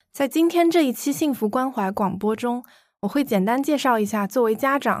在今天这一期幸福关怀广播中，我会简单介绍一下作为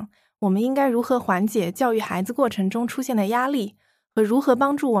家长，我们应该如何缓解教育孩子过程中出现的压力，和如何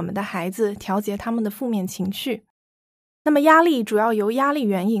帮助我们的孩子调节他们的负面情绪。那么压力主要由压力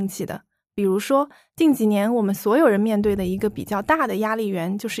源引起的，比如说近几年我们所有人面对的一个比较大的压力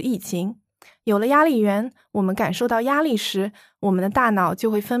源就是疫情。有了压力源，我们感受到压力时，我们的大脑就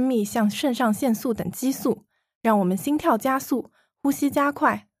会分泌像肾上腺素等激素，让我们心跳加速，呼吸加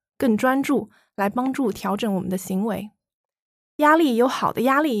快，更专注，来帮助调整我们的行为。压力有好的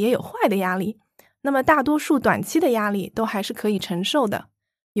压力，也有坏的压力。那么大多数短期的压力都还是可以承受的，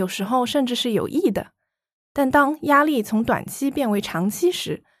有时候甚至是有益的。但当压力从短期变为长期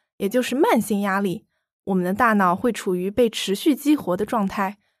时，也就是慢性压力，我们的大脑会处于被持续激活的状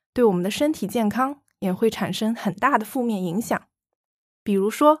态，对我们的身体健康也会产生很大的负面影响。比如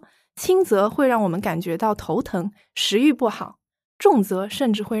说，轻则会让我们感觉到头疼、食欲不好，重则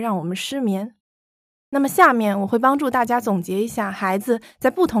甚至会让我们失眠。那么下面我会帮助大家总结一下孩子在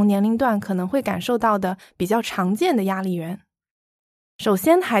不同年龄段可能会感受到的比较常见的压力源。首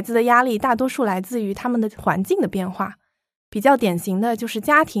先，孩子的压力大多数来自于他们的环境的变化，比较典型的就是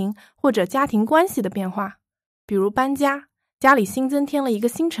家庭或者家庭关系的变化，比如搬家，家里新增添了一个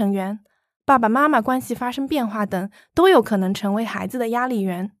新成员，爸爸妈妈关系发生变化等，都有可能成为孩子的压力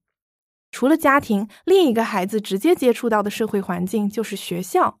源。除了家庭，另一个孩子直接接触到的社会环境就是学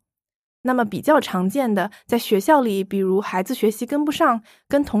校。那么比较常见的，在学校里，比如孩子学习跟不上，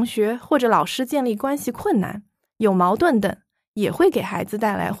跟同学或者老师建立关系困难，有矛盾等，也会给孩子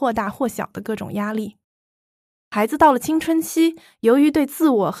带来或大或小的各种压力。孩子到了青春期，由于对自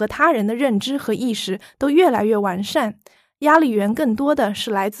我和他人的认知和意识都越来越完善，压力源更多的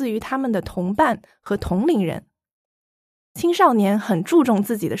是来自于他们的同伴和同龄人。青少年很注重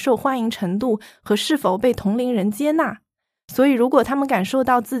自己的受欢迎程度和是否被同龄人接纳，所以如果他们感受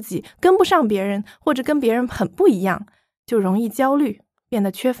到自己跟不上别人，或者跟别人很不一样，就容易焦虑，变得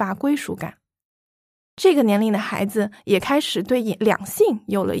缺乏归属感。这个年龄的孩子也开始对两性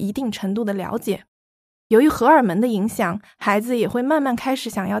有了一定程度的了解，由于荷尔蒙的影响，孩子也会慢慢开始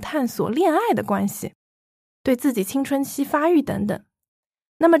想要探索恋爱的关系，对自己青春期发育等等。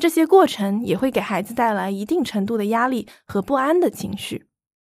那么这些过程也会给孩子带来一定程度的压力和不安的情绪。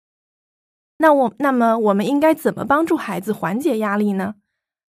那么我们应该怎么帮助孩子缓解压力呢？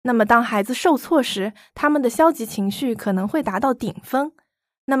那么当孩子受挫时，他们的消极情绪可能会达到顶峰。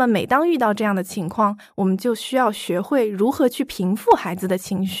那么每当遇到这样的情况，我们就需要学会如何去平复孩子的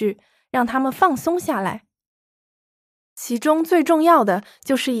情绪，让他们放松下来。其中最重要的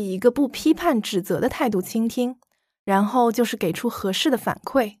就是以一个不批判指责的态度倾听，然后就是给出合适的反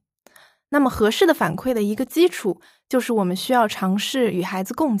馈。那么合适的反馈的一个基础，就是我们需要尝试与孩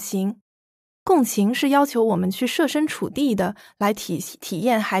子共情。共情是要求我们去设身处地的来体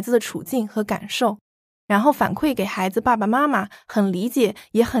验孩子的处境和感受，然后反馈给孩子爸爸妈妈很理解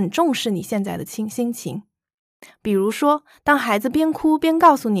也很重视你现在的心情。比如说，当孩子边哭边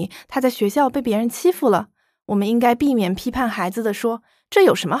告诉你他在学校被别人欺负了，我们应该避免批判孩子的说，这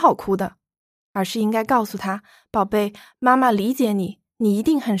有什么好哭的，而是应该告诉他，宝贝，妈妈理解你，你一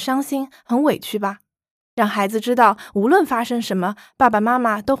定很伤心很委屈吧。让孩子知道无论发生什么，爸爸妈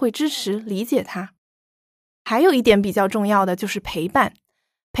妈都会支持理解他。还有一点比较重要的就是陪伴。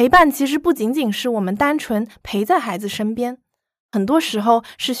陪伴其实不仅仅是我们单纯陪在孩子身边，很多时候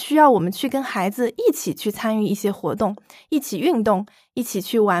是需要我们去跟孩子一起去参与一些活动，一起运动，一起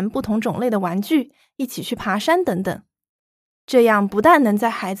去玩不同种类的玩具，一起去爬山等等。这样不但能在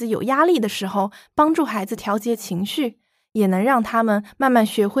孩子有压力的时候帮助孩子调节情绪，也能让他们慢慢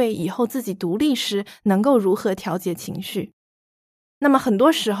学会以后自己独立时能够如何调节情绪。那么很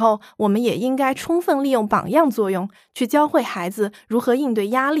多时候，我们也应该充分利用榜样作用，去教会孩子如何应对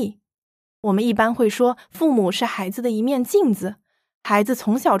压力。我们一般会说，父母是孩子的一面镜子，孩子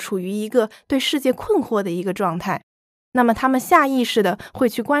从小处于一个对世界困惑的一个状态，那么他们下意识的会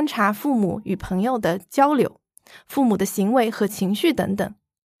去观察父母与朋友的交流，父母的行为和情绪等等。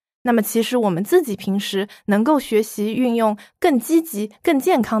那么其实我们自己平时能够学习运用更积极、更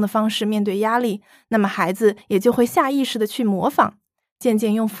健康的方式面对压力，那么孩子也就会下意识的去模仿，渐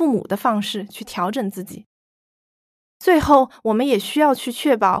渐用父母的方式去调整自己。最后，我们也需要去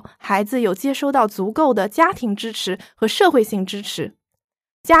确保孩子有接收到足够的家庭支持和社会性支持。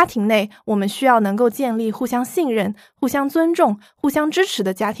家庭内，我们需要能够建立互相信任、互相尊重、互相支持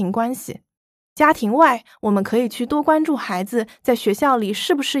的家庭关系。家庭外，我们可以去多关注孩子在学校里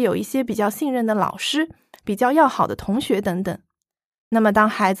是不是有一些比较信任的老师、比较要好的同学等等。那么当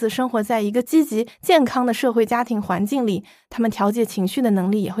孩子生活在一个积极健康的社会家庭环境里，他们调节情绪的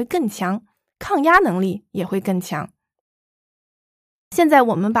能力也会更强，抗压能力也会更强。现在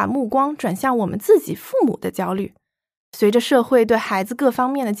我们把目光转向我们自己父母的焦虑。随着社会对孩子各方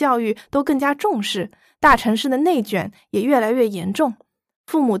面的教育都更加重视，大城市的内卷也越来越严重，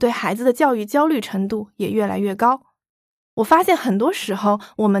父母对孩子的教育焦虑程度也越来越高。我发现很多时候，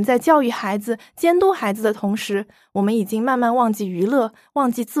我们在教育孩子、监督孩子的同时，我们已经慢慢忘记娱乐，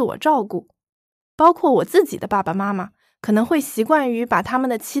忘记自我照顾。包括我自己的爸爸妈妈，可能会习惯于把他们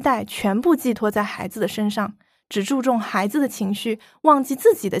的期待全部寄托在孩子的身上，只注重孩子的情绪，忘记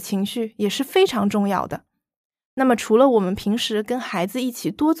自己的情绪也是非常重要的。那么除了我们平时跟孩子一起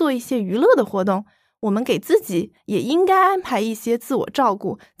多做一些娱乐的活动，我们给自己也应该安排一些自我照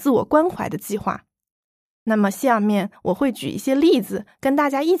顾、自我关怀的计划。那么下面我会举一些例子，跟大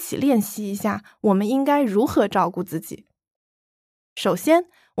家一起练习一下，我们应该如何照顾自己。首先，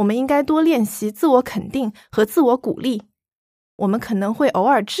我们应该多练习自我肯定和自我鼓励。我们可能会偶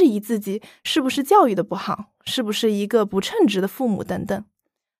尔质疑自己是不是教育的不好，是不是一个不称职的父母等等。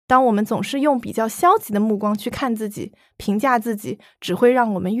当我们总是用比较消极的目光去看自己、评价自己，只会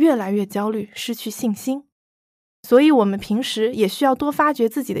让我们越来越焦虑，失去信心。所以我们平时也需要多发掘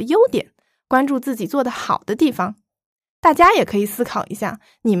自己的优点，关注自己做得好的地方。大家也可以思考一下，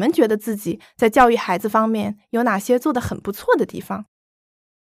你们觉得自己在教育孩子方面有哪些做得很不错的地方？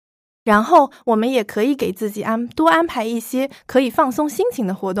然后我们也可以给自己多安排一些可以放松心情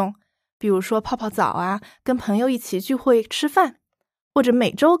的活动，比如说泡泡澡啊，跟朋友一起聚会吃饭，或者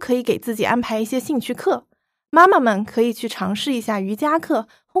每周可以给自己安排一些兴趣课。妈妈们可以去尝试一下瑜伽课、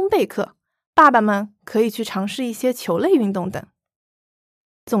烘焙课，爸爸们可以去尝试一些球类运动等。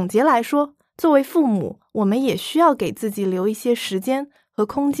总结来说，作为父母，我们也需要给自己留一些时间和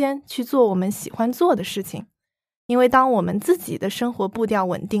空间去做我们喜欢做的事情。因为当我们自己的生活步调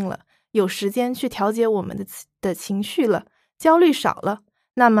稳定了，有时间去调节我们的情绪了，焦虑少了，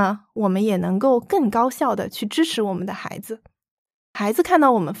那么我们也能够更高效的去支持我们的孩子。孩子看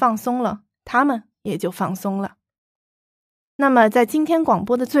到我们放松了，他们也就放松了。那么在今天广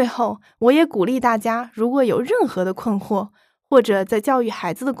播的最后，我也鼓励大家，如果有任何的困惑，或者在教育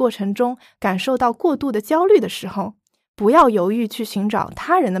孩子的过程中感受到过度的焦虑的时候，不要犹豫去寻找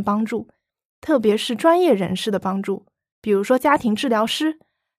他人的帮助，特别是专业人士的帮助，比如说家庭治疗师，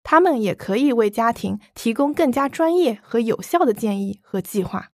他们也可以为家庭提供更加专业和有效的建议和计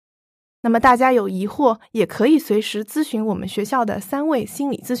划。那么大家有疑惑，也可以随时咨询我们学校的3位心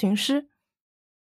理咨询师。